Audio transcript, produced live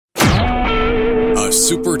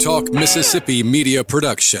SuperTalk Mississippi media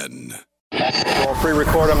production. I'll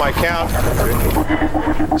pre-record on my count.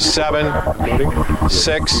 7,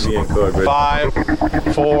 6, 5,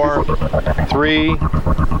 4, 3,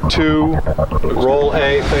 2. Roll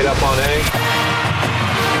A, fade up on A.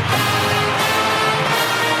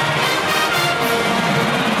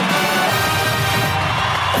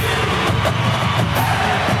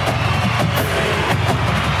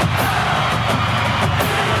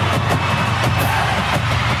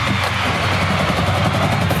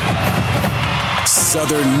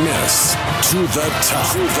 Southern Miss to the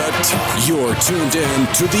top. You're tuned in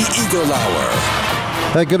to the Eagle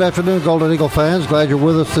Hour. Hey, good afternoon, Golden Eagle fans. Glad you're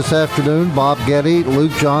with us this afternoon. Bob Getty,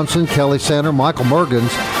 Luke Johnson, Kelly Sander, Michael Mergens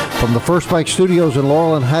from the First Bank Studios in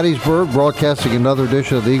Laurel and Hattiesburg, broadcasting another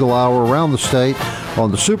edition of the Eagle Hour around the state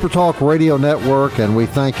on the SuperTalk Radio Network, and we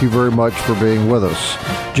thank you very much for being with us.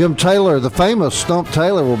 Jim Taylor, the famous Stump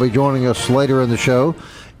Taylor, will be joining us later in the show.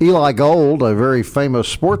 Eli Gold, a very famous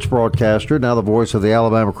sports broadcaster, now the voice of the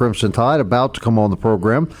Alabama Crimson Tide, about to come on the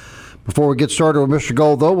program. Before we get started with Mr.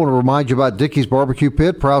 Gold, though, I want to remind you about Dickey's Barbecue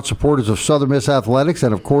Pit, proud supporters of Southern Miss Athletics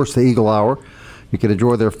and, of course, the Eagle Hour. You can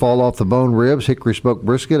enjoy their fall-off-the-bone ribs, hickory smoked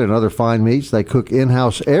brisket, and other fine meats. They cook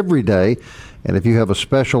in-house every day. And if you have a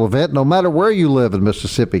special event, no matter where you live in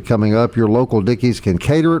Mississippi coming up, your local Dickey's can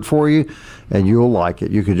cater it for you, and you'll like it.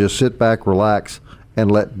 You can just sit back, relax, and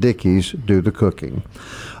let Dickey's do the cooking.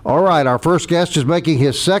 All right, our first guest is making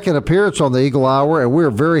his second appearance on the Eagle Hour, and we're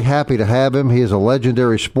very happy to have him. He is a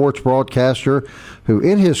legendary sports broadcaster who,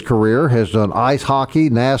 in his career, has done ice hockey,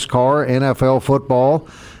 NASCAR, NFL football,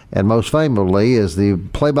 and most famously is the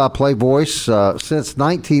play-by-play voice since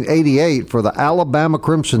 1988 for the Alabama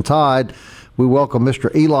Crimson Tide. We welcome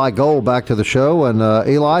Mr. Eli Gold back to the show. And,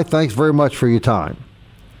 Eli, thanks very much for your time.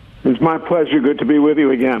 It's my pleasure. Good to be with you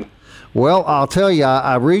again. Well, I'll tell you,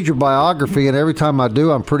 I read your biography, and every time I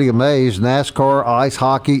do, I'm pretty amazed. NASCAR, ice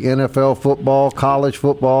hockey, NFL football, college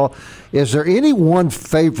football. Is there any one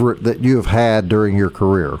favorite that you have had during your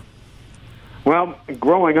career? Well,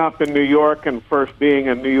 growing up in New York and first being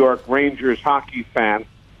a New York Rangers hockey fan,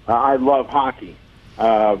 I love hockey.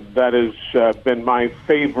 That has been my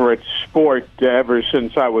favorite sport ever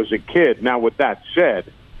since I was a kid. Now, with that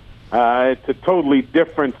said, it's a totally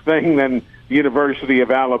different thing than University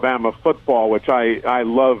of Alabama football, which I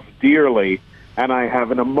love dearly, and I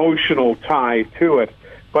have an emotional tie to it.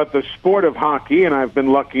 But the sport of hockey, and I've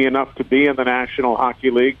been lucky enough to be in the National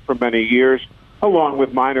Hockey League for many years, along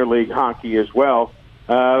with minor league hockey as well,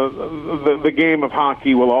 the game of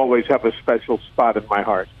hockey will always have a special spot in my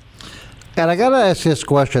heart. And I got to ask this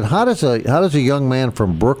question: How does a young man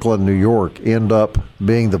from Brooklyn, New York, end up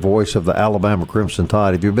being the voice of the Alabama Crimson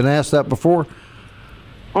Tide? Have you been asked that before?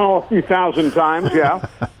 Oh, a few thousand times, yeah.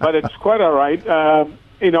 But it's quite all right.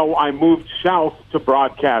 I moved south to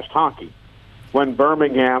broadcast hockey when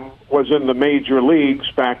Birmingham was in the major leagues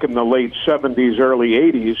back in the late 70s, early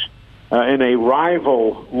 80s, in a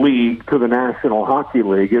rival league to the National Hockey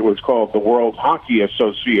League. It was called the World Hockey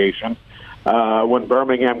Association. When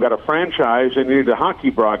Birmingham got a franchise, they needed a hockey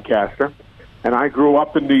broadcaster. And I grew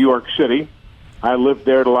up in New York City. I lived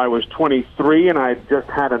there till I was 23, and I had just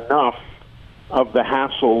had enough of the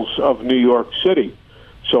hassles of New York City.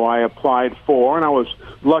 So I applied for, and I was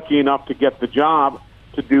lucky enough to get the job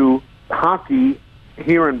to do hockey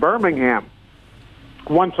here in Birmingham.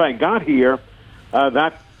 Once I got here,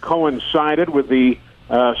 that coincided with the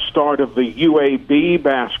start of the UAB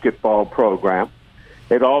basketball program.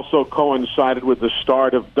 It also coincided with the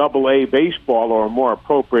start of AA baseball, or more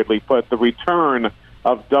appropriately put, the return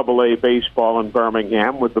of AA baseball in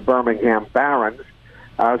Birmingham with the Birmingham Barons.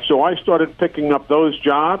 So I started picking up those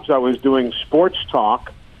jobs. I was doing sports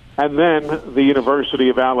talk, and then the University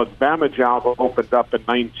of Alabama job opened up in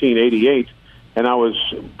 1988, and I was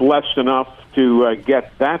blessed enough to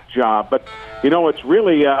get that job. But, it's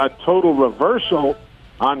really a total reversal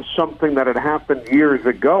on something that had happened years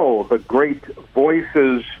ago. The great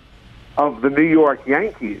voices of the New York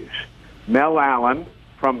Yankees, Mel Allen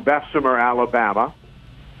from Bessemer, Alabama,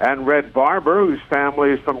 and Red Barber, whose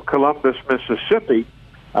family is from Columbus, Mississippi.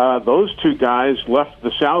 Those two guys left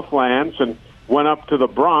the Southlands and went up to the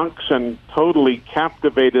Bronx and totally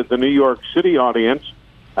captivated the New York City audience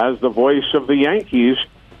as the voice of the Yankees.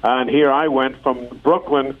 And here I went from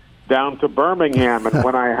Brooklyn down to Birmingham. And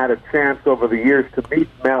when I had a chance over the years to meet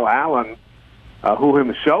Mel Allen, who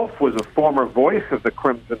himself was a former voice of the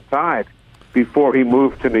Crimson Tide before he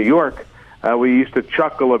moved to New York, we used to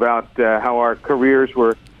chuckle about how our careers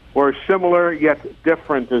were similar yet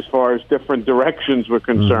different as far as different directions were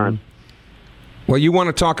concerned. Well, you want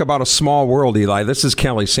to talk about a small world, Eli. This is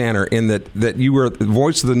Kelly Sander, in that you were the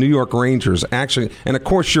voice of the New York Rangers, actually. And, of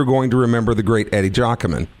course, you're going to remember the great Eddie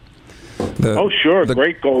Jockman. Sure.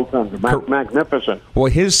 Great goaltender. Magnificent.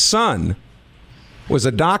 Well, his son was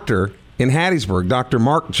a doctor in Hattiesburg, Dr.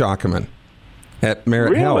 Mark Jockman at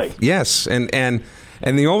Merit Health. Yes. And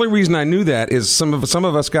the only reason I knew that is some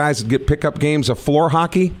of us guys would pick up games of floor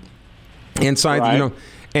hockey inside, right.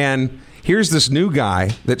 And here's this new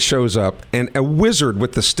guy that shows up, and a wizard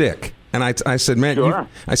with the stick. And I said, man, sure.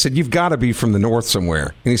 You've got to be from the north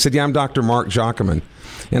somewhere. And he said, yeah, I'm Dr. Mark Jockman.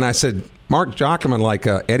 And I said, Mark Jockman, like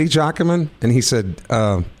Eddie Jockman? And he said,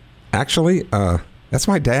 actually, that's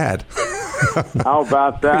my dad. How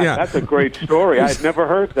about that? Yeah. That's a great story. I'd never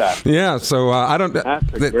heard that. Yeah, so I don't.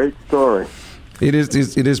 That's a great story. It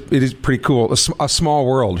is pretty cool. A small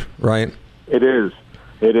world, right? It is.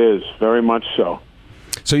 It is very much so.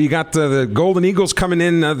 So you got the Golden Eagles coming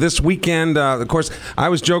in this weekend. Of course, I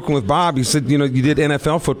was joking with Bob. He said, you did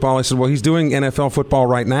NFL football. I said, well, he's doing NFL football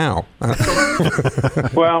right now.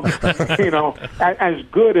 Well, as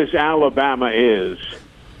good as Alabama is,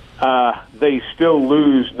 they still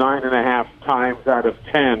lose 9.5 times out of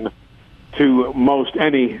 10 to most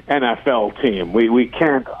any NFL team. We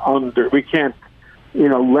can't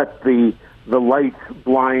let the lights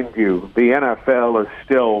blind you. The NFL is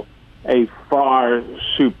still a far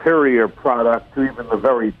superior product to even the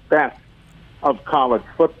very best of college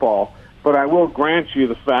football. But I will grant you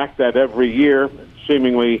the fact that every year,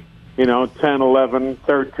 seemingly, 10, 11,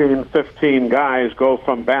 13, 15 guys go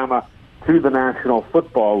from Bama to the National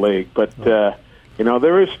Football League. But,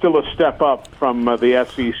 there is still a step up from the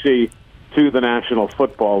SEC to the National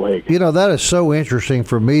Football League. That is so interesting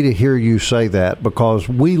for me to hear you say that, because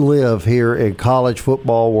we live here in college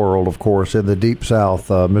football world, of course, in the Deep South,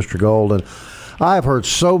 Mr. Gold, and I've heard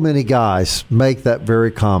so many guys make that very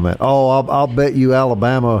comment. Oh, I'll bet you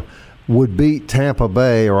Alabama would beat Tampa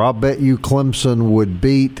Bay, or I'll bet you Clemson would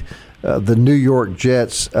beat the New York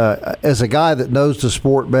Jets. As a guy that knows the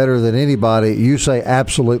sport better than anybody, you say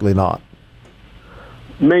absolutely not.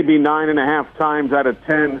 Maybe 9.5 times out of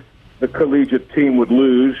 10, the collegiate team would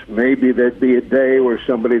lose. Maybe there'd be a day where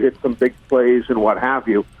somebody hit some big plays and what have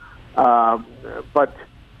you. But,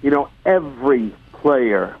 every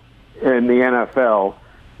player in the NFL,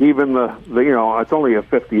 even it's only a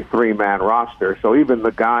 53-man roster, so even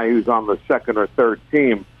the guy who's on the second or third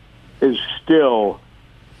team is still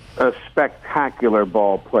a spectacular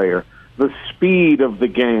ball player. The speed of the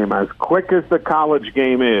game, as quick as the college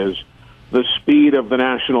game is, the speed of the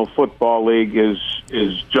National Football League is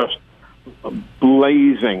just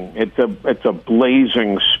blazing. It's a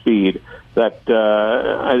blazing speed that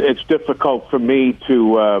it's difficult for me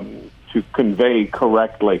to convey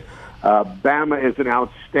correctly. Bama is an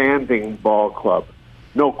outstanding ball club,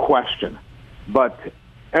 no question. But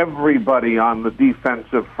everybody on the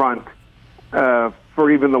defensive front,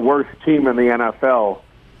 for even the worst team in the NFL,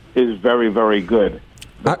 is very, very good.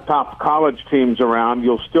 The top college teams around,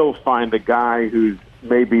 you'll still find a guy who's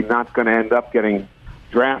maybe not going to end up getting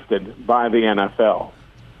drafted by the NFL.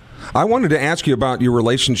 I wanted to ask you about your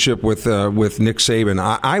relationship with Nick Saban.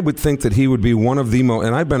 I would think that he would be one of the most,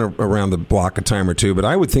 and I've been around the block a time or two, but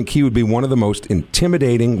I would think he would be one of the most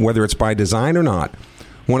intimidating, whether it's by design or not,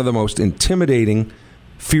 one of the most intimidating,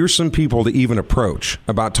 fearsome people to even approach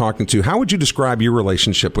about talking to. How would you describe your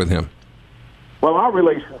relationship with him? Well, our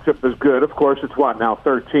relationship is good. Of course, it's now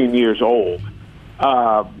 13 years old.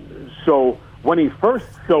 So when he first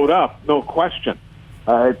showed up, no question,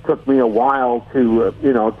 it took me a while to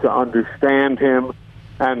understand him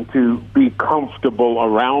and to be comfortable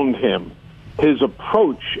around him. His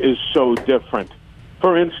approach is so different.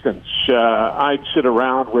 For instance, I'd sit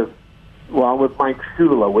around with Mike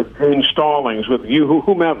Shula, with Gene Stallings, with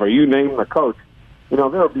whomever, you name the coach. There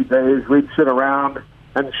would be days we'd sit around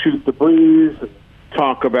and shoot the breeze and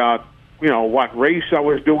talk about, what race I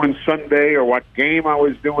was doing Sunday or what game I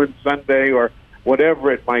was doing Sunday or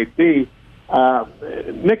whatever it might be.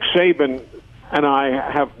 Nick Saban and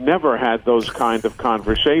I have never had those kind of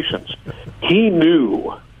conversations. He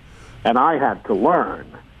knew, and I had to learn,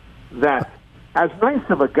 that as nice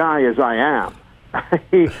of a guy as I am,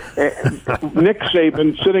 Nick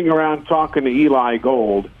Saban sitting around talking to Eli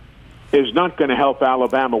Gold is not going to help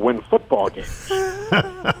Alabama win football games.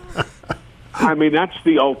 I mean, that's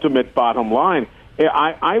the ultimate bottom line. It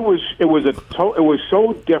was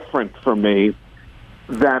so different for me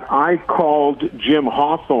that I called Jim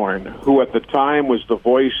Hawthorne, who at the time was the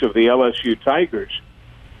voice of the LSU Tigers,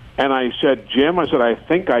 and I said, Jim, I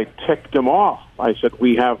think I ticked him off. I said,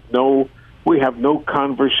 we have no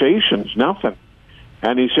conversations, nothing.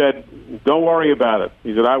 And he said, don't worry about it.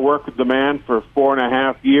 He said, I worked with the man for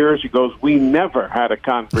 4.5 years. He goes, we never had a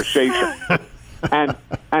conversation. and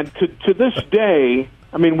to this day,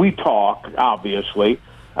 I mean, we talk, obviously,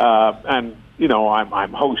 and, you know,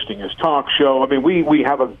 I'm hosting his talk show. I mean, we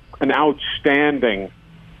have an outstanding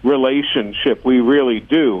relationship. We really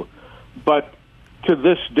do. But to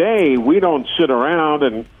this day, we don't sit around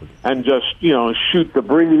and just, you know, shoot the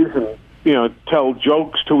breeze and, you know, tell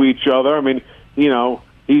jokes to each other. I mean, you know,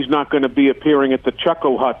 he's not going to be appearing at the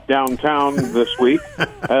Chuckle Hut downtown this week,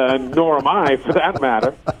 nor am I, for that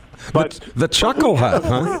matter. But the Chuckle Hut,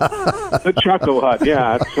 huh? The Chuckle Hut,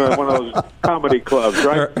 yeah. It's one of those comedy clubs,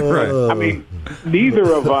 right? Right. I mean,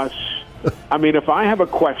 neither of us, I mean, if I have a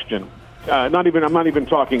question, I'm not even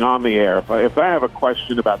talking on the air. If I have a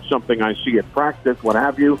question about something I see at practice, what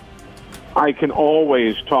have you, I can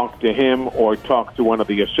always talk to him or talk to one of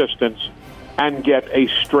the assistants and get a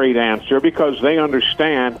straight answer, because they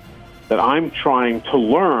understand that I'm trying to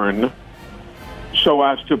learn so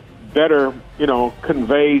as to better, you know,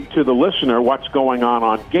 convey to the listener what's going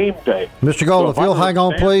on game day. Mr. Gold, if you'll hang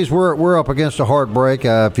on, please. We're up against a hard break.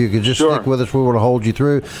 If you could just stick with us, we want to hold you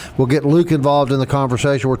through. We'll get Luke involved in the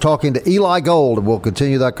conversation. We're talking to Eli Gold, and we'll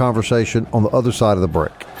continue that conversation on the other side of the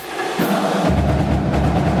break.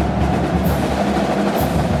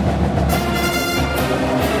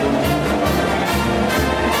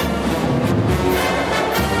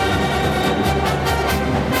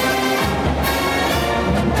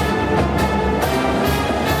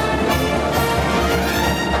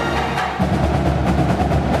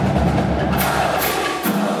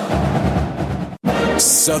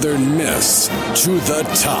 Southern Miss to the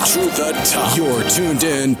top. To the top. You're tuned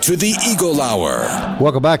in to the Eagle Hour.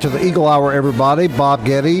 Welcome back to the Eagle Hour, everybody. Bob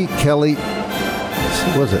Getty, Kelly,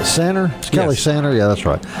 was it Sander? It's Kelly Sander, yeah, that's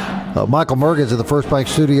right. Michael Mergens at the First Bank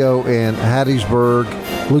Studio in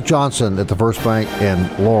Hattiesburg. Luke Johnson at the First Bank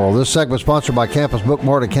in Laurel. This segment is sponsored by Campus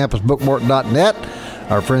Bookmart and campusbookmart.net.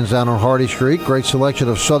 Our friends down on Hardy Street. Great selection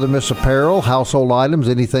of Southern Miss apparel, household items,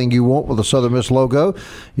 anything you want with a Southern Miss logo.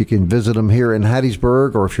 You can visit them here in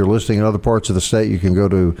Hattiesburg, or if you're listening in other parts of the state, you can go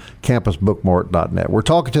to campusbookmart.net. We're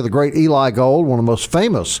talking to the great Eli Gold, one of the most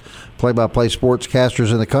famous play-by-play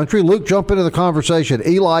sportscasters in the country. Luke, jump into the conversation.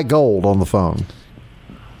 Eli Gold on the phone.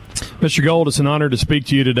 Mr. Gold, it's an honor to speak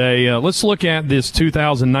to you today. Let's look at this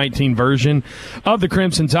 2019 version of the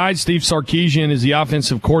Crimson Tide. Steve Sarkisian is the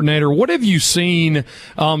offensive coordinator. What have you seen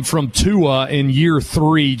from Tua in year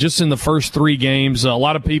 3, just in the first 3 games? A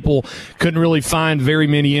lot of people couldn't really find very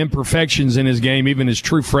many imperfections in his game, even his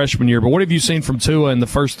true freshman year. But what have you seen from Tua in the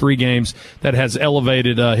first 3 games that has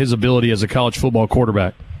elevated his ability as a college football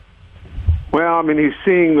quarterback? Well, I mean, he's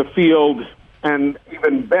seeing the field and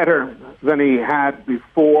even better than he had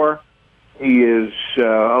before. He is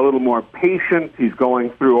a little more patient. He's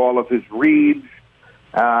going through all of his reads.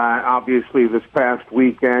 Obviously, this past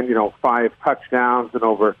weekend, 5 touchdowns and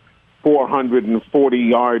over 440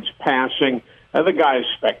 yards passing. The guy is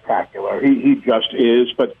spectacular. He just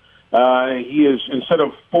is. But he is, instead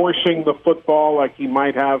of forcing the football like he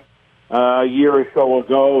might have a year or so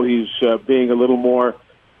ago, he's being a little more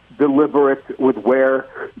deliberate with where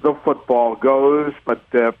the football goes. But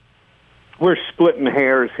we're splitting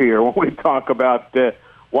hairs here when we talk about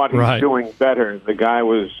what he's doing better. The guy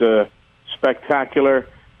was spectacular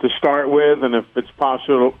to start with, and if it's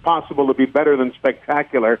possible to be better than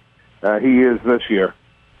spectacular, he is this year.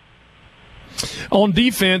 On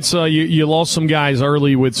defense, you lost some guys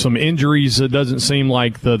early with some injuries. It doesn't seem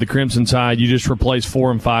like the Crimson Tide. You just replaced 4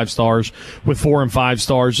 and 5 stars with 4 and 5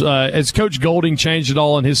 stars. Has Coach Golding changed at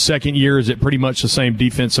all in his second year? Is it pretty much the same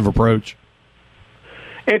defensive approach?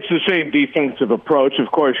 It's the same defensive approach.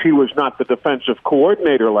 Of course, he was not the defensive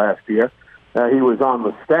coordinator last year. He was on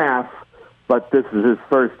the staff, but this is his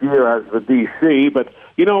first year as the DC. But,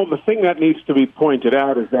 the thing that needs to be pointed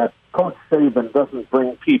out is that Coach Saban doesn't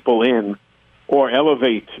bring people in or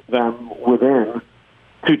elevate them within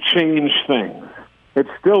to change things. It's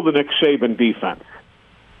still the Nick Saban defense.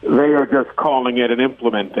 They are just calling it and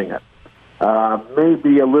implementing it.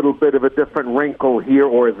 Maybe a little bit of a different wrinkle here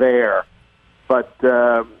or there. But,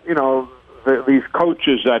 these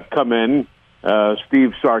coaches that come in,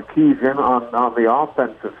 Steve Sarkisian on the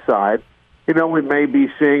offensive side, we may be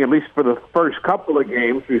seeing, at least for the first couple of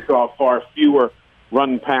games, we saw far fewer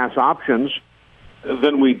run-pass options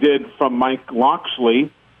than we did from Mike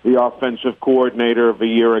Locksley, the offensive coordinator of a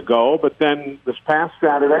year ago. But then this past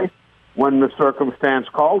Saturday, when the circumstance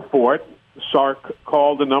called for it, Sark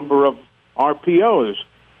called a number of RPOs.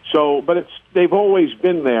 But they've always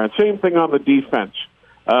been there. Same thing on the defense.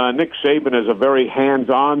 Nick Saban is a very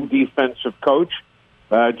hands-on defensive coach.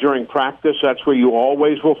 during practice. That's where you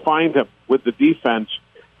always will find him with the defense.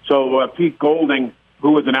 So Pete Golding,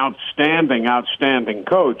 who is an outstanding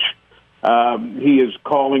coach, he is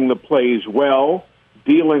calling the plays well,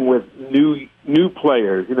 dealing with new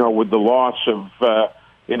players, with the loss of,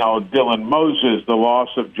 Dylan Moses, the loss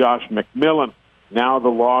of Josh McMillan, now the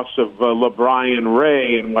loss of LeBrian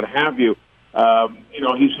Ray and what have you.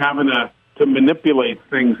 He's having to manipulate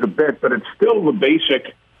things a bit, but it's still the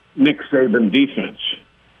basic Nick Saban defense.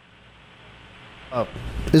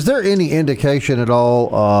 Is there any indication at all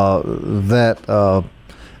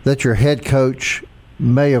that your head coach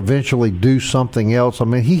may eventually do something else? I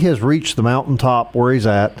mean, he has reached the mountaintop where he's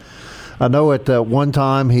at. I know at one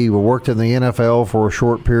time he worked in the NFL for a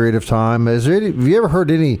short period of time. Have you ever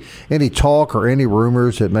heard any talk or any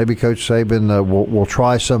rumors that maybe Coach Saban will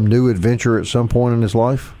try some new adventure at some point in his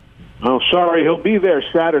life? Oh, sorry, he'll be there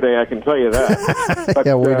Saturday. I can tell you that. But,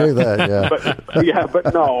 yeah, we do that. Yeah,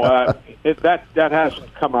 but no, that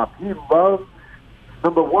hasn't come up. He loves.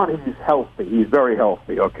 Number one, he's healthy. He's very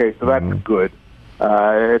healthy. Okay, so that's good.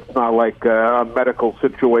 It's not like a medical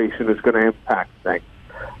situation is going to impact things.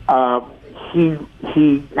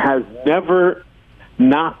 He has never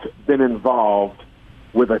not been involved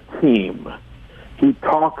with a team. He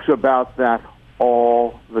talks about that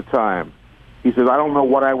all the time. He says, I don't know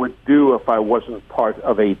what I would do if I wasn't part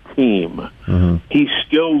of a team. Mm-hmm. He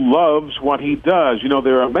still loves what he does.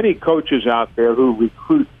 There are many coaches out there who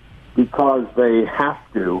recruit because they have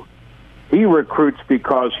to. He recruits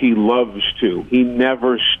because he loves to. He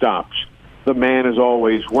never stops. The man is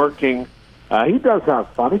always working. He does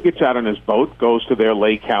have fun. He gets out on his boat, goes to their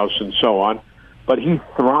lake house and so on. But he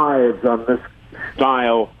thrives on this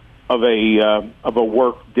style of a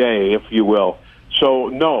work day, if you will. So,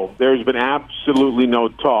 no, there's been absolutely no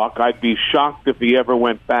talk. I'd be shocked if he ever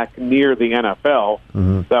went back near the NFL.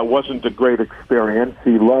 Mm-hmm. That wasn't a great experience.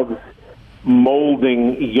 He loves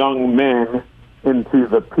molding young men into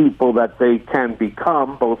the people that they can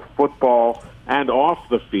become, both football and off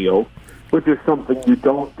the field, which is something you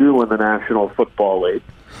don't do in the National Football League.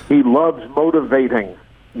 He loves motivating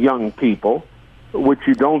young people, which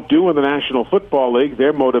you don't do in the National Football League.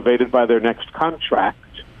 They're motivated by their next contract.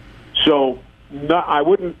 So, no, I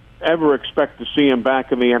wouldn't ever expect to see him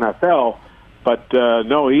back in the NFL, but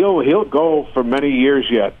no, he'll go for many years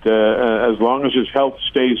yet, as long as his health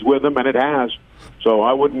stays with him, and it has. So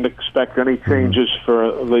I wouldn't expect any changes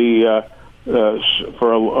for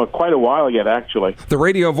quite a while yet, actually. The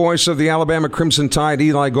radio voice of the Alabama Crimson Tide,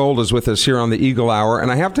 Eli Gold, is with us here on the Eagle Hour. And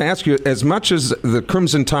I have to ask you, as much as the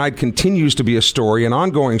Crimson Tide continues to be a story, an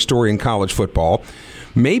ongoing story in college football,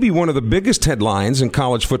 maybe one of the biggest headlines in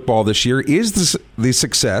college football this year is the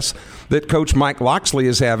success that Coach Mike Locksley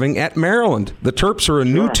is having at Maryland. The Terps are a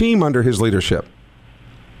new team under his leadership.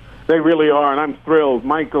 They really are, and I'm thrilled.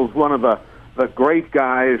 Michael's one of the great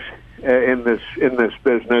guys in this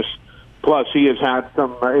business. Plus, he has had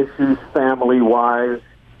some issues family-wise,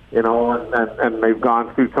 and they've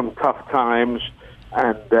gone through some tough times.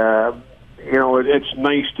 And, it's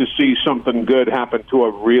nice to see something good happen to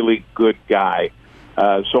a really good guy.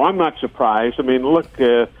 So I'm not surprised. I mean, look,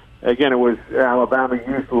 again, it was Alabama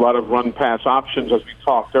used a lot of run-pass options, as we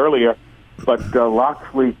talked earlier, but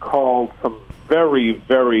Locksley called some very,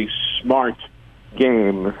 very smart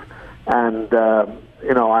games. And,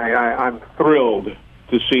 I'm thrilled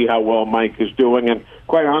to see how well Mike is doing. And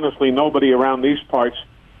quite honestly, nobody around these parts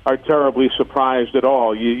are terribly surprised at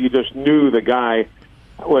all. You just knew the guy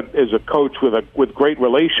is a coach with great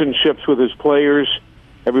relationships with his players.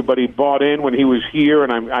 Everybody bought in when he was here,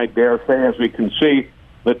 and I dare say, as we can see,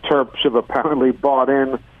 the Terps have apparently bought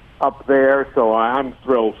in up there, so I'm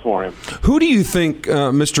thrilled for him. Who do you think,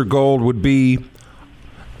 Mr. Gold, would be,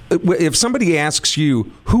 if somebody asks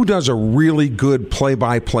you, who does a really good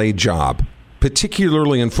play-by-play job,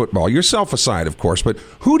 particularly in football, yourself aside, of course, but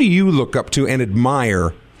who do you look up to and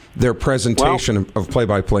admire their presentation of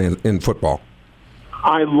play-by-play in football?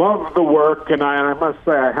 I love the work, and I must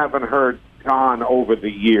say I haven't heard John over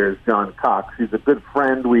the years, John Cox. He's a good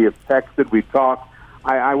friend. We have texted, we talked.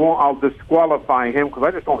 I'll disqualify him because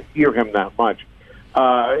I just don't hear him that much.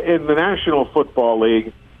 In the National Football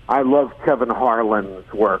League, I love Kevin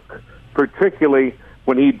Harlan's work, particularly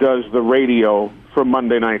when he does the radio for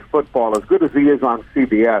Monday Night Football. As good as he is on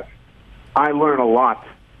CBS, I learn a lot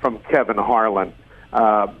from Kevin Harlan.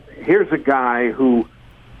 Here's a guy who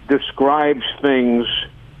describes things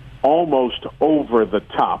almost over the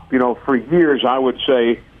top. For years I would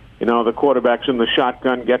say, the quarterback's in the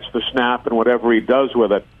shotgun, gets the snap, and whatever he does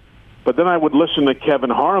with it. But then I would listen to Kevin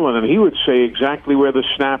Harlan, and he would say exactly where the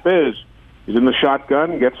snap is. He's in the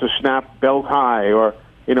shotgun, gets a snap belt high, or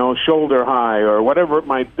shoulder high or whatever it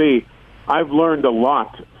might be. I've learned a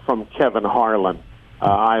lot from Kevin Harlan.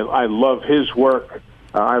 I love his work.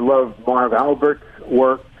 I love Marv Albert's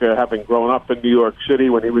work, having grown up in New York City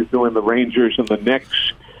when he was doing the Rangers and the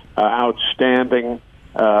Knicks. Outstanding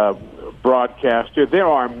broadcaster. There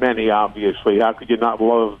are many, obviously. How could you not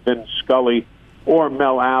love Vin Scully or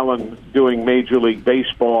Mel Allen doing Major League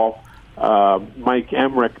Baseball, Mike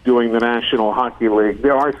Emmerich doing the National Hockey League?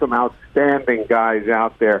 There are some outstanding guys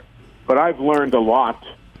out there, but I've learned a lot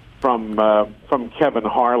from Kevin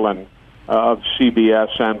Harlan of CBS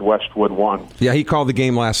and Westwood One. Yeah, he called the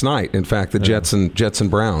game last night, in fact, the Jets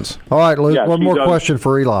and Browns. All right, Luke, yes, one more question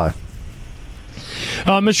for Eli.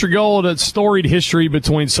 Mr. Gold, it's storied history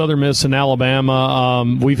between Southern Miss and Alabama.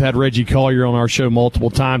 We've had Reggie Collier on our show multiple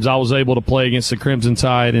times. I was able to play against the Crimson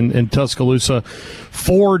Tide in Tuscaloosa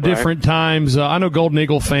 4 different times. I know Golden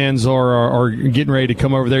Eagle fans are getting ready to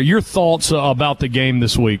come over there. Your thoughts about the game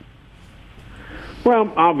this week?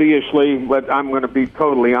 Well, obviously, but I'm going to be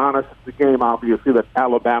totally honest. It's a game, obviously, that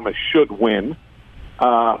Alabama should win.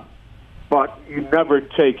 But you never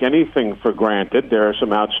take anything for granted. There are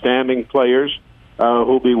some outstanding players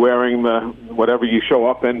who'll be wearing whatever you show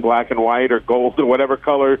up in, black and white or gold or whatever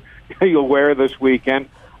color you'll wear this weekend.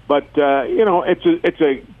 But Bama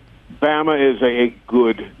is a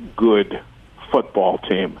good football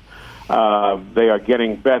team. They are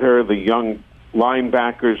getting better. The young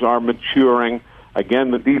linebackers are maturing.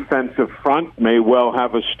 Again, the defensive front may well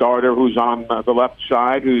have a starter who's on the left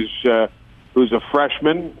side, who's a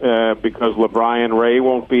freshman because LeBron Ray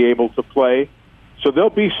won't be able to play. So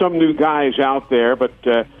there'll be some new guys out there, but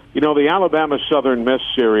the Alabama Southern Miss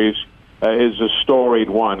series is a storied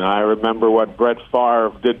one. I remember what Brett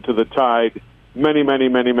Favre did to the Tide many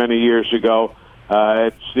years ago.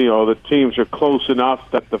 The teams are close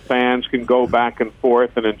enough that the fans can go back and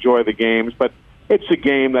forth and enjoy the games, but it's a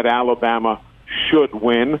game that Alabama should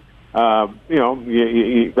win. That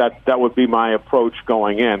would be my approach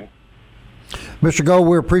going in. Mr. Gold,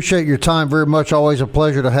 we appreciate your time very much. Always a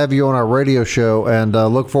pleasure to have you on our radio show, and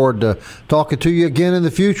look forward to talking to you again in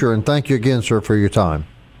the future. And thank you again, sir, for your time.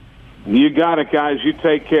 You got it, guys. You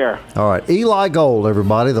take care. All right. Eli Gold,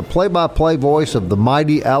 everybody, the play-by-play voice of the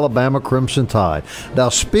mighty Alabama Crimson Tide. Now,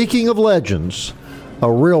 speaking of legends,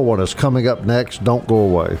 a real one is coming up next. Don't go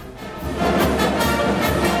away.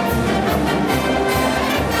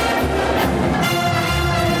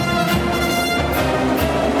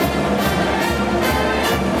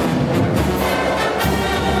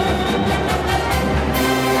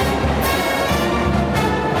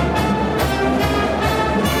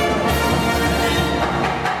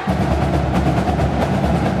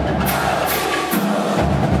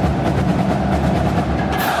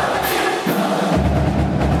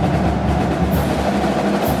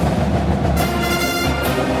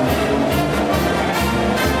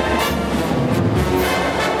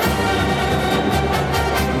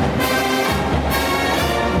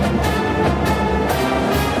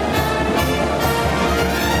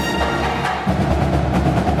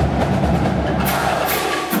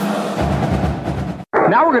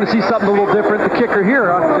 Now we're going to see something a little different. The kicker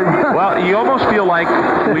here. Well, you almost feel like,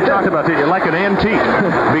 we talked about it, like an antique.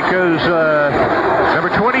 Because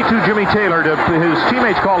number 22, Jimmy Taylor, his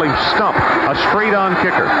teammates call him Stump, a straight-on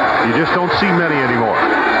kicker. You just don't see many anymore.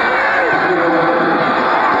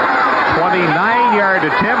 29-yard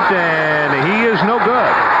attempt, and he is no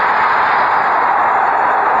good.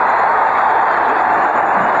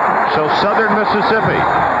 So Southern Mississippi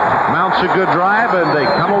mounts a good drive, and they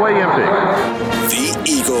come away empty. The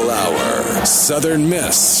Eagle Hour. Southern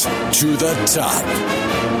Miss to the top.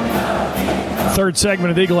 Third segment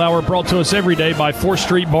of the Eagle Hour brought to us every day by 4th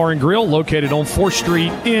Street Bar and Grill, located on 4th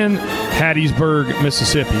Street in Hattiesburg,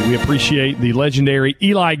 Mississippi. We appreciate the legendary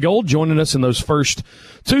Eli Gold joining us in those first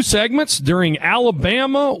 2 segments during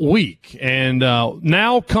Alabama week. And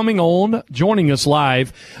now coming on, joining us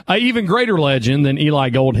live, an even greater legend than Eli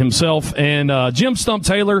Gold himself, and Jim Stump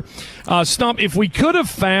Taylor. Stump, if we could have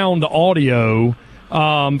found audio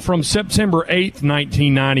from September 8th,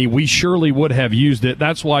 1990, we surely would have used it.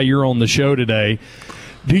 That's why you're on the show today.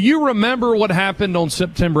 Do you remember what happened on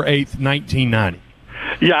September 8th, 1990?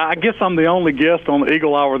 Yeah, I guess I'm the only guest on the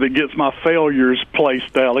Eagle Hour that gets my failures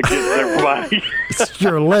placed out against everybody.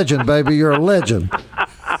 You're a legend, baby. You're a legend.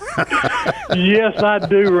 Yes, I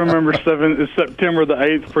do remember September the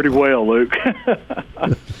 8th pretty well, Luke.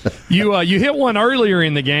 You hit one earlier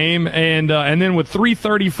in the game, and then with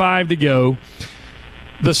 3:35 to go,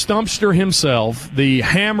 the Stumpster himself, the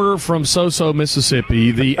hammer from Soso,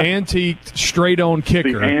 Mississippi, the antique straight-on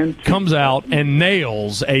kicker, comes out and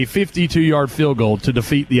nails a 52-yard field goal to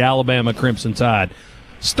defeat the Alabama Crimson Tide.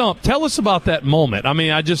 Stump, tell us about that moment. I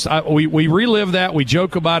mean, we relive that, we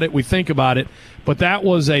joke about it, we think about it, but that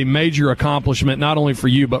was a major accomplishment not only for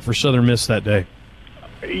you but for Southern Miss that day.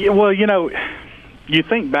 Yeah, well, you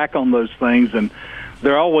think back on those things, and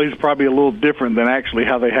they're always probably a little different than actually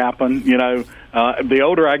how they happen. The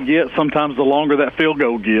older I get, sometimes the longer that field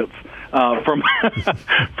goal gets from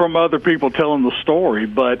from other people telling the story.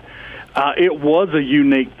 But it was a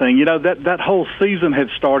unique thing. That whole season had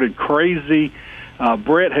started crazy.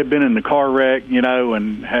 Brett had been in the car wreck,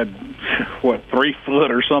 and had 3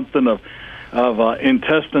 foot or something of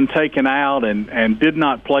intestine taken out, and did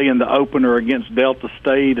not play in the opener against Delta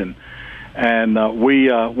State, and we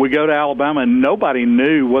go to Alabama, and nobody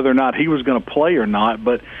knew whether or not he was going to play or not.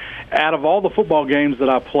 But out of all the football games that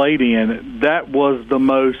I played in, that was the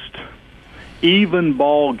most even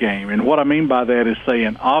ball game. And what I mean by that is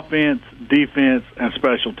saying offense, defense, and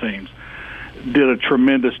special teams did a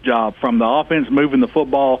tremendous job, from the offense moving the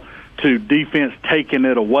football to defense taking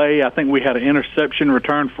it away. I think we had an interception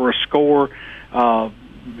return for a score,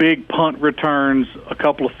 big punt returns, a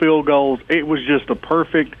couple of field goals. It was just a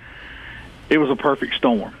perfect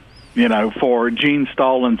storm, for Gene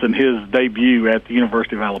Stallings and his debut at the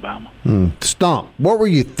University of Alabama. Stump, what were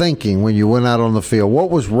you thinking when you went out on the field?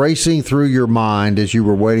 What was racing through your mind as you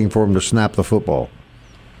were waiting for him to snap the football?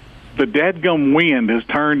 The dadgum wind has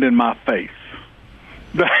turned in my face.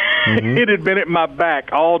 It had been at my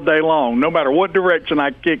back all day long. No matter what direction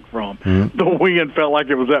I kicked from, the wind felt like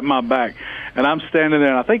it was at my back. And I'm standing there,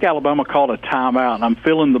 and I think Alabama called a timeout, and I'm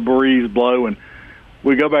feeling the breeze blow, and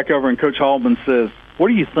we go back over, and Coach Hallman says, "What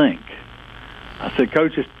do you think?" I said,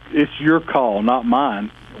 "Coach, it's your call, not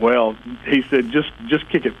mine." Well, he said, just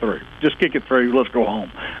kick it through. Just kick it through. Let's go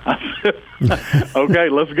home. I said, okay,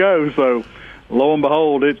 let's go. So, lo and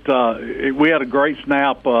behold, we had a great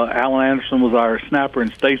snap. Alan Anderson was our snapper,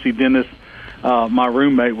 and Stacy Dennis, my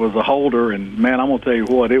roommate, was a holder. And, man, I'm going to tell you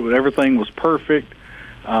what, everything was perfect.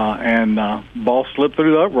 And ball slipped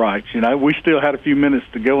through the uprights. We still had a few minutes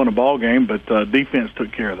to go in the ball game, but defense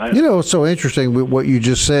took care of that. It's so interesting what you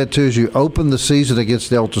just said, too, is you opened the season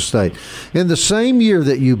against Delta State. In the same year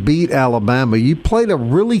that you beat Alabama, you played a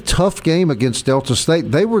really tough game against Delta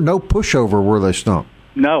State. They were no pushover, were they, Stump?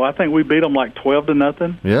 No, I think we beat them like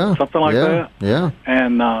 12-0. Yeah, something like that. Yeah,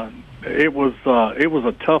 and it was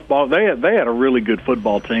a tough ball. They had a really good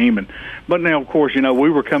football team, but now, of course, we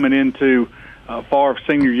were coming into Favre's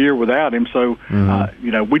senior year without him, so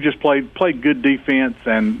we just played good defense,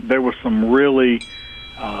 and there were some really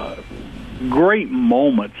great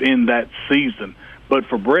moments in that season. But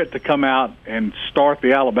for Brett to come out and start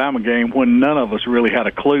the Alabama game when none of us really had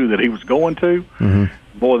a clue that he was going to,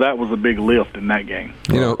 boy, that was a big lift in that game.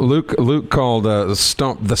 Luke called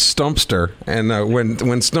Stump the Stumpster, and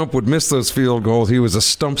when Stump would miss those field goals, he was a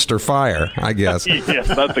Stumpster fire, I guess. Yes,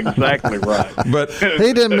 that's exactly right. But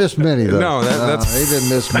he didn't miss many, though. No, he didn't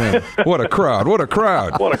miss many. What a crowd! What a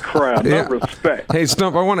crowd! What a crowd! No respect. Hey,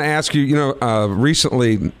 Stump, I want to ask you.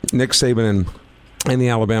 Recently Nick Saban and the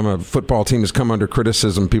Alabama football team has come under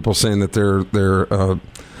criticism. People saying that their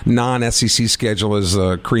non-SEC schedule is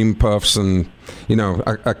cream puffs and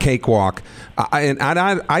a cakewalk.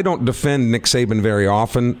 I don't defend Nick Saban very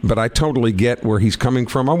often, but I totally get where he's coming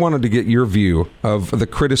from. I wanted to get your view of the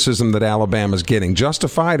criticism that Alabama's getting,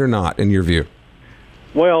 justified or not, in your view.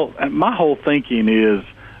 Well, my whole thinking is,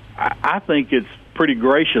 I think it's pretty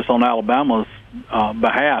gracious on Alabama's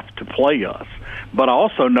behalf to play us. But I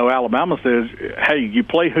also know Alabama says, hey, you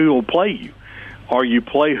play who will play you, or you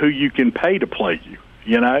play who you can pay to play you,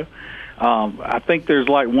 I think there's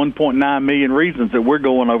like 1.9 million reasons that we're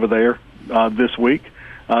going over there this week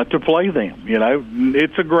to play them.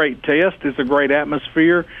 It's a great test. It's a great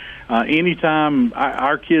atmosphere. Anytime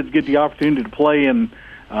our kids get the opportunity to play in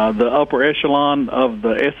the upper echelon of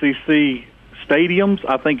the SEC stadiums,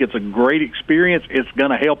 I think it's a great experience. It's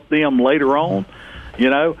going to help them later on.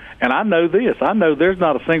 And I know this. I know there's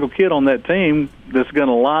not a single kid on that team that's going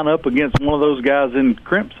to line up against one of those guys in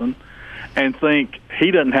crimson and think he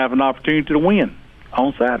doesn't have an opportunity to win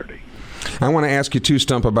on Saturday. I want to ask you too,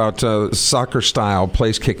 Stump, about soccer-style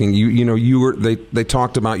place kicking. They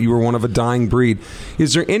talked about you were one of a dying breed.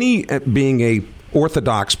 Is there any, being a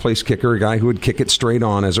orthodox place kicker, a guy who would kick it straight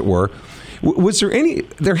on, as it were, was there any?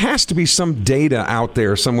 There has to be some data out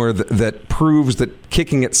there somewhere that proves that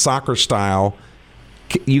kicking it soccer style,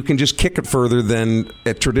 you can just kick it further than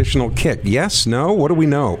a traditional kick. Yes? No? What do we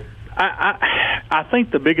know? I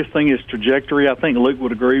think the biggest thing is trajectory. I think Luke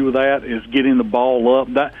would agree with that, is getting the ball up.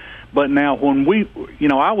 But now when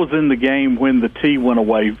I was in the game when the tee went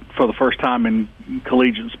away for the first time in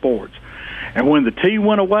collegiate sports. And when the tee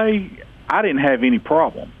went away, I didn't have any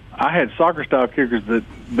problem. I had soccer style kickers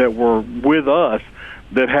that were with us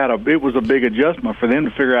that it was a big adjustment for them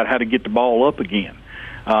to figure out how to get the ball up again.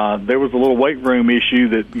 There was a little weight room issue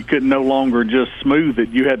that you could no longer just smooth it.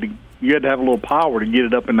 You had to have a little power to get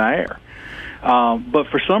it up in the air. But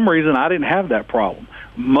for some reason, I didn't have that problem.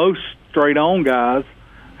 Most straight-on guys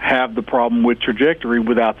have the problem with trajectory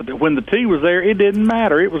when the tee was there, it didn't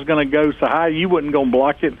matter. It was going to go so high, you wasn't going to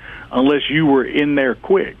block it unless you were in there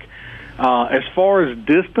quick. As far as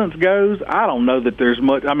distance goes, I don't know that there's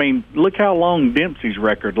much. I mean, look how long Dempsey's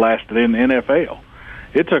record lasted in the NFL.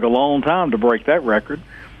 It took a long time to break that record.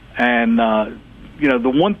 And,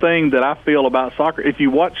 the one thing that I feel about soccer, if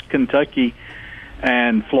you watch Kentucky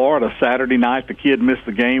and Florida Saturday night, the kid missed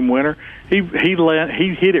the game winner. He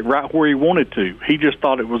hit it right where he wanted to. He just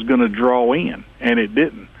thought it was going to draw in, and it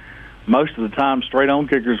didn't. Most of the time, straight-on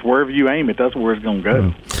kickers, wherever you aim it, that's where it's going to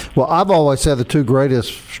go. Well, I've always said the two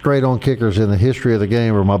greatest straight-on kickers in the history of the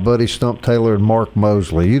game are my buddy Stump Taylor and Mark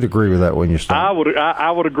Mosley. You'd agree with that, wouldn't you, Stump?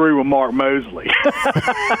 I would agree with Mark Mosley.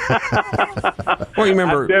 Well, you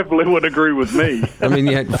remember, I definitely would agree with me. I mean,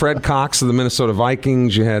 you had Fred Cox of the Minnesota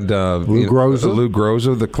Vikings. You had Lou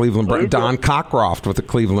Groza, the Cleveland Browns. Don Cockcroft with the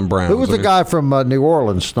Cleveland Browns. Who was the guy from New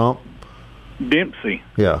Orleans, Stump? Dempsey.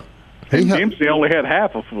 Yeah. Dempsey only had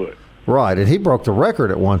half a foot. Right, and he broke the record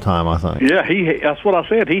at one time, I think. Yeah, that's what I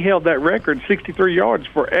said. He held that record, 63 yards,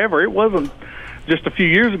 forever. It wasn't just a few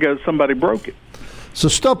years ago somebody broke it. So,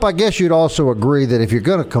 Stump, I guess you'd also agree that if you're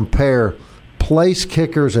going to compare place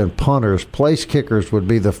kickers and punters, place kickers would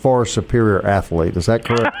be the far superior athlete. Is that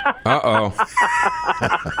correct? Uh-oh.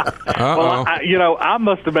 Well, I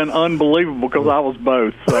must have been unbelievable because I was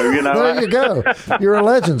both. So, There you go. You're a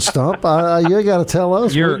legend, Stump. You got to tell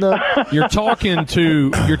us. You're talking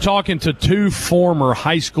to two former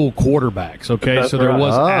high school quarterbacks, okay? That's so there right.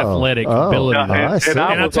 was athletic ability. I see. And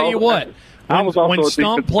I'll tell you what. When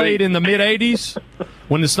Stump played in the mid-'80s,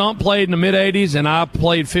 and I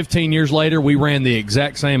played 15 years later, we ran the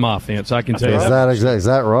exact same offense. I can tell you that. Is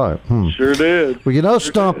that right? Sure did. Well,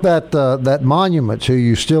 Stump, that monument to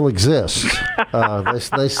you still exists.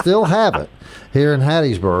 They still have it here in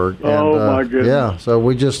Hattiesburg. And, my goodness. Yeah, so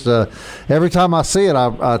we just every time I see it,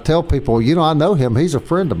 I tell people, I know him. He's a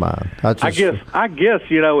friend of mine. I guess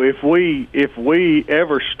if we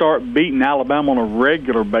ever start beating Alabama on a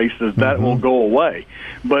regular basis, that will go away.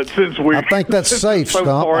 But since I think that's safe, Stump.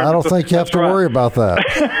 I don't think you have to worry about that.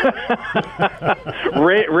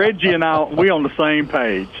 Reggie and I, we on the same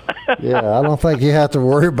page. Yeah, I don't think you have to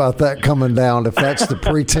worry about that coming down if that's the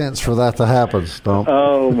pretense for that to happen, Stump.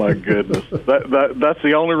 Oh my goodness, that's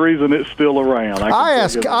the only reason it's still around. I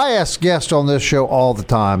ask guests on this show all the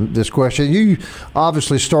time this question. You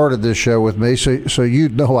obviously started this show with me, so you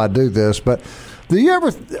know I do this, but.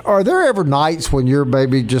 Are there ever nights when you're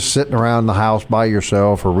maybe just sitting around the house by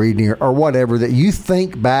yourself or reading or whatever that you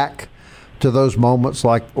think back to those moments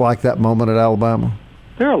like that moment at Alabama?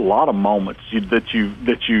 There are a lot of moments that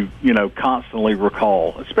you constantly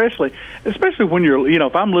recall, especially when you're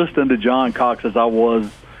if I'm listening to John Cox as I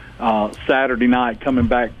was Saturday night coming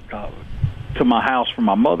back to my house from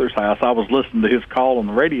my mother's house. I was listening to his call on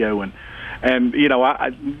the radio and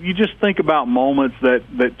you just think about moments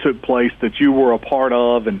that took place that you were a part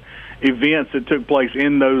of and events that took place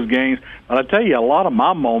in those games. But I tell you, a lot of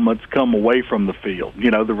my moments come away from the field.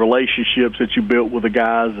 The relationships that you built with the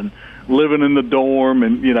guys and living in the dorm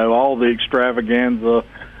and, all the extravaganza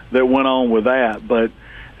that went on with that. But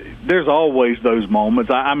there's always those moments.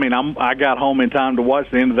 I got home in time to watch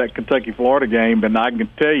the end of that Kentucky-Florida game, and I can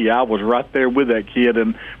tell you I was right there with that kid,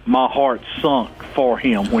 and my heart sunk for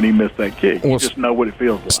him when he missed that kick. You just know what it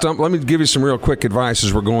feels like. Stump, let me give you some real quick advice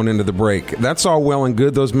as we're going into the break. That's all well and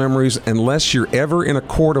good, those memories, unless you're ever in a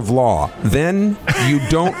court of law. Then you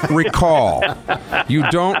don't recall. You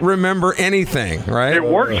don't remember anything, right? It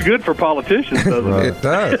works good for politicians, doesn't it? It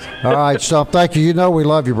does. All right, Stump, thank you. We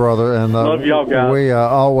love you, brother. And love y'all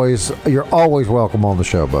guys. You're always welcome on the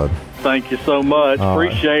show, bud. Thank you so much.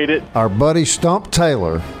 Appreciate it. Our buddy Stump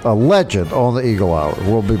Taylor, a legend on the Eagle Hour.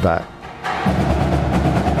 We'll be back.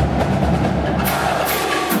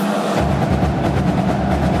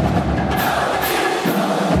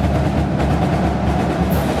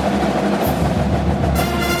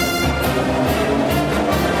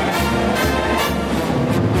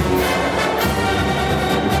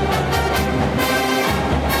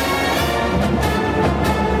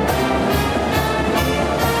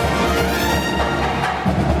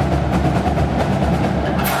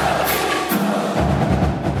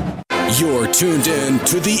 You're tuned in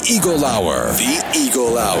to the Eagle Hour. The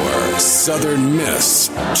Eagle Hour. Southern Miss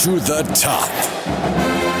to the top.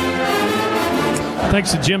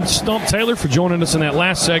 Thanks to Jim Stump Taylor for joining us in that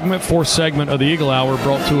last segment, fourth segment of the Eagle Hour,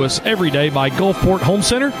 brought to us every day by Gulfport Home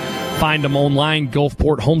Center. Find them online,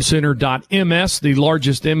 gulfporthomecenter.ms, the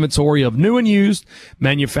largest inventory of new and used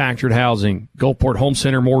manufactured housing. Gulfport Home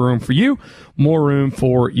Center, more room for you, more room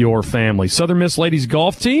for your family. Southern Miss ladies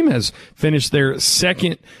golf team has finished their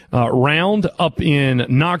second round up in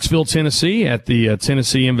Knoxville, Tennessee at the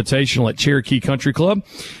Tennessee Invitational at Cherokee Country Club.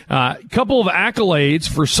 A couple of accolades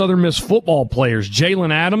for Southern Miss football players.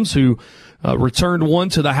 Jalen Adams, who returned one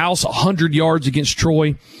to the house, 100 yards against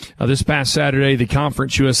Troy this past Saturday, the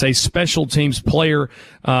Conference USA Special Teams Player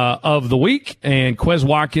of the Week. And Quez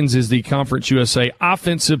Watkins is the Conference USA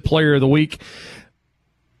Offensive Player of the Week.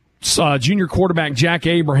 Junior quarterback Jack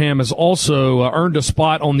Abraham has also earned a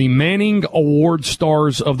spot on the Manning Award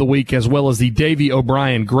Stars of the Week, as well as the Davey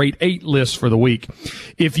O'Brien Great 8 list for the week.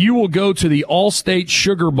 If you will go to the All-State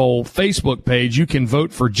Sugar Bowl Facebook page, you can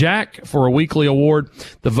vote for Jack for a weekly award.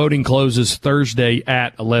 The voting closes Thursday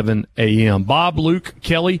at 11 a.m. Bob, Luke,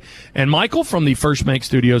 Kelly, and Michael from the First Bank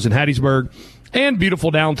Studios in Hattiesburg and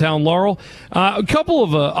beautiful downtown Laurel. A couple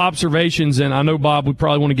of observations, and I know, Bob, we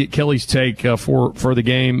probably want to get Kelly's take for the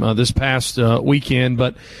game this past weekend.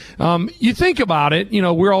 But you think about it,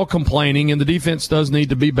 we're all complaining, and the defense does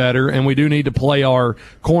need to be better, and we do need to play our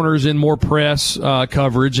corners in more press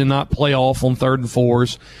coverage and not play off on 3rd and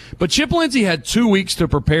 4s. But Chip Lindsey had 2 weeks to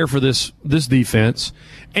prepare for this defense,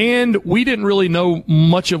 and we didn't really know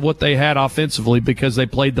much of what they had offensively because they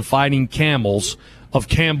played the Fighting Camels of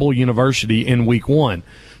Campbell University in week 1.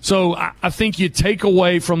 So I think you take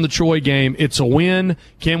away from the Troy game, it's a win.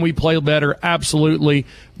 Can we play better? Absolutely.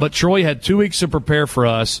 But Troy had 2 weeks to prepare for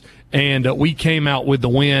us, and we came out with the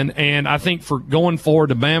win. And I think for going forward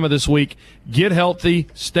to Bama this week, get healthy,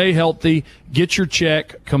 stay healthy, get your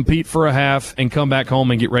check, compete for a half, and come back home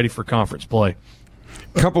and get ready for conference play.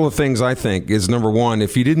 A couple of things I think is, number one,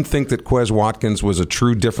 if you didn't think that Quez Watkins was a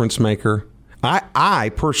true difference maker,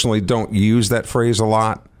 I personally don't use that phrase a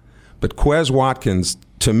lot, but Quez Watkins,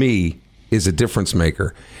 to me, is a difference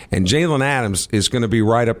maker. And Jalen Adams is going to be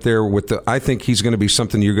right up there with I think he's going to be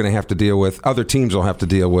something you're going to have to deal with, other teams will have to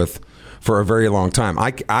deal with for a very long time.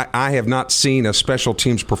 I have not seen a special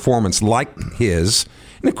teams performance like his.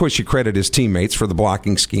 And, of course, you credit his teammates for the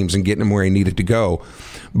blocking schemes and getting him where he needed to go.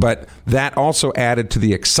 But that also added to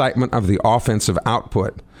the excitement of the offensive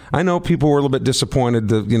output. I know people were a little bit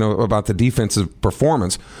disappointed, about the defensive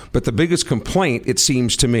performance, but the biggest complaint, it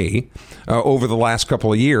seems to me, over the last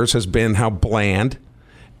couple of years has been how bland,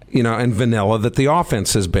 and vanilla that the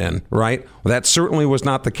offense has been, right? Well, that certainly was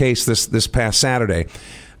not the case this past Saturday.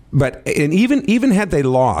 But and even had they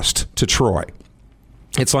lost to Troy,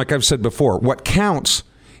 it's like I've said before, what counts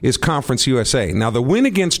is Conference USA. Now, the win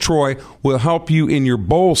against Troy will help you in your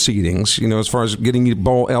bowl seedings, as far as getting you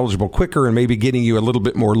bowl eligible quicker and maybe getting you a little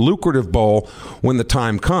bit more lucrative bowl when the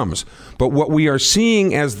time comes. But what we are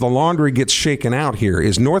seeing as the laundry gets shaken out here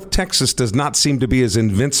is North Texas does not seem to be as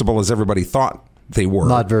invincible as everybody thought they were.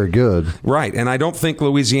 Not very good. Right, and I don't think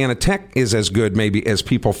Louisiana Tech is as good maybe as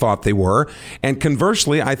people thought they were. And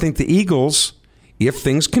conversely, I think the Eagles, if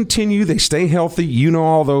things continue, they stay healthy,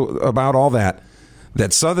 about all that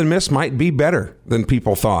Southern Miss might be better than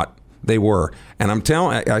people thought they were. And I'm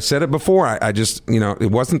telling, I said it before, I just, it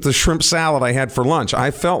wasn't the shrimp salad I had for lunch. I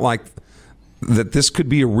felt like that this could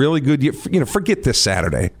be a really good year. Forget this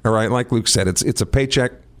Saturday, all right? Like Luke said, it's a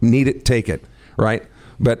paycheck, need it, take it, right?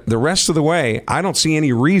 But the rest of the way, I don't see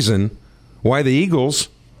any reason why the Eagles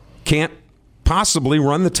can't possibly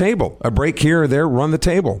run the table. A break here or there, run the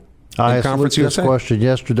table. I asked Luke this question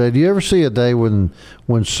yesterday. Do you ever see a day when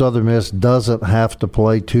Southern Miss doesn't have to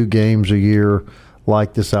play 2 games a year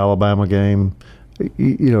like this Alabama game,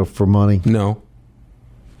 for money? No.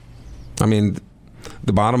 I mean,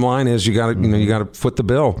 the bottom line is you got to foot the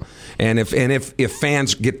bill, and if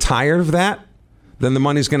fans get tired of that, then the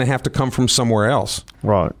money's going to have to come from somewhere else.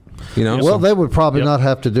 Right. Well, they would probably not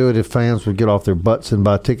have to do it if fans would get off their butts and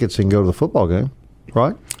buy tickets and go to the football game.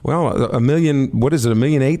 Right. Well, $1 million. What is it? $1.8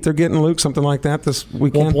 million they're getting, Luke? Something like that this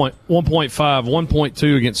weekend. 1.5,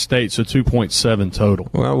 1.2 against State, so 2.7 total.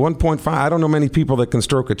 Well, 1.5. I don't know many people that can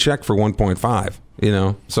stroke a check for 1.5.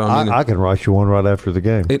 So I can write you one right after the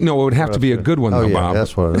game. It would have to be a good one, though, Bob.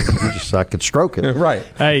 That's what I could stroke it. Right.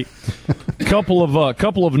 Hey, couple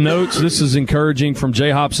of notes. This is encouraging from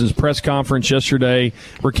Jay Hopson's press conference yesterday.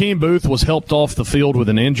 Rakeem Booth was helped off the field with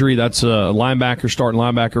an injury. That's a starting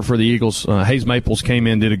linebacker for the Eagles. Hayes Maples came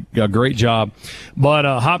in, did a great job. But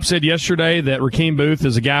Hop said yesterday that Rakeem Booth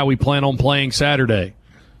is a guy we plan on playing Saturday.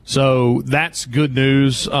 So that's good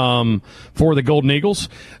news for the Golden Eagles.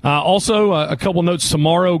 Also, a couple notes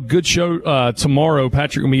tomorrow. Good show tomorrow.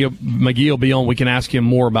 Patrick McGee will be on. We can ask him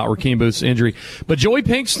more about Rakeem Booth's injury. But Joey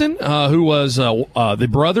Pinkston, who was the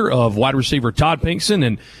brother of wide receiver Todd Pinkston,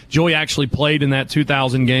 and Joey actually played in that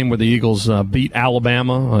 2000 game where the Eagles beat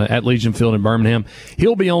Alabama at Legion Field in Birmingham.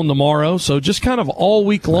 He'll be on tomorrow. So just kind of all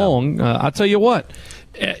week long. I tell you what,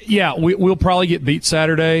 we'll probably get beat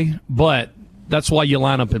Saturday, but that's why you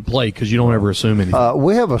line up and play, because you don't ever assume anything.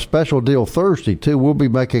 We have a special deal Thursday, too. We'll be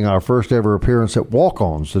making our first ever appearance at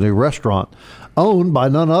Walk-Ons, the new restaurant, owned by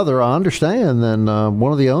none other, I understand, than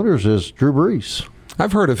one of the owners is Drew Brees.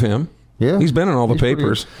 I've heard of him. Yeah, he's been in all the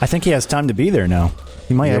papers. I think he has time to be there now.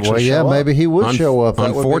 He might actually show up. Maybe he would show up.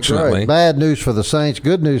 That unfortunately. would be great. Bad news for the Saints,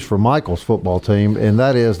 good news for Michael's football team, and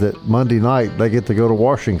that is that Monday night they get to go to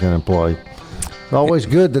Washington and play. Always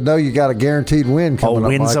good to know you got a guaranteed win coming up,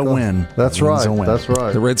 win's Michael. a win. That's Win's right. a win. That's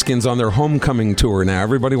right. The Redskins on their homecoming tour now.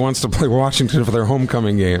 Everybody wants to play Washington for their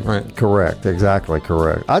homecoming game, right? Correct. Exactly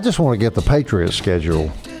correct. I just want to get the Patriots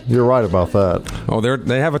schedule. You're right about that. Oh,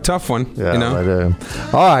 they have a tough one. Yeah, you know? they do.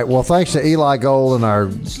 All right. Well, thanks to Eli Gold and our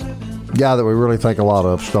guy that we really think a lot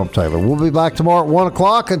of, Stump Taylor. We'll be back tomorrow at 1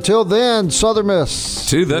 o'clock. Until then, Southern Miss.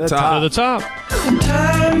 To the top. To the top.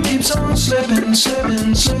 Time keeps on slipping,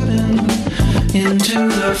 slipping, slipping into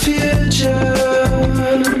the future.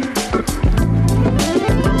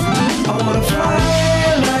 I wanna fly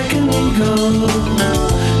like an eagle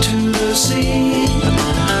to the sea.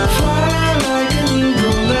 Fly like an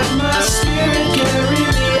eagle, let my spirit carry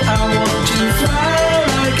me. I want to fly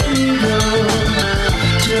like an eagle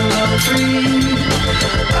till I'm free.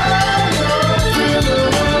 I go through the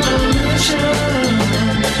revolution.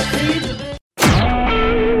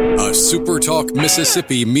 A SuperTalk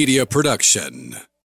Mississippi media production.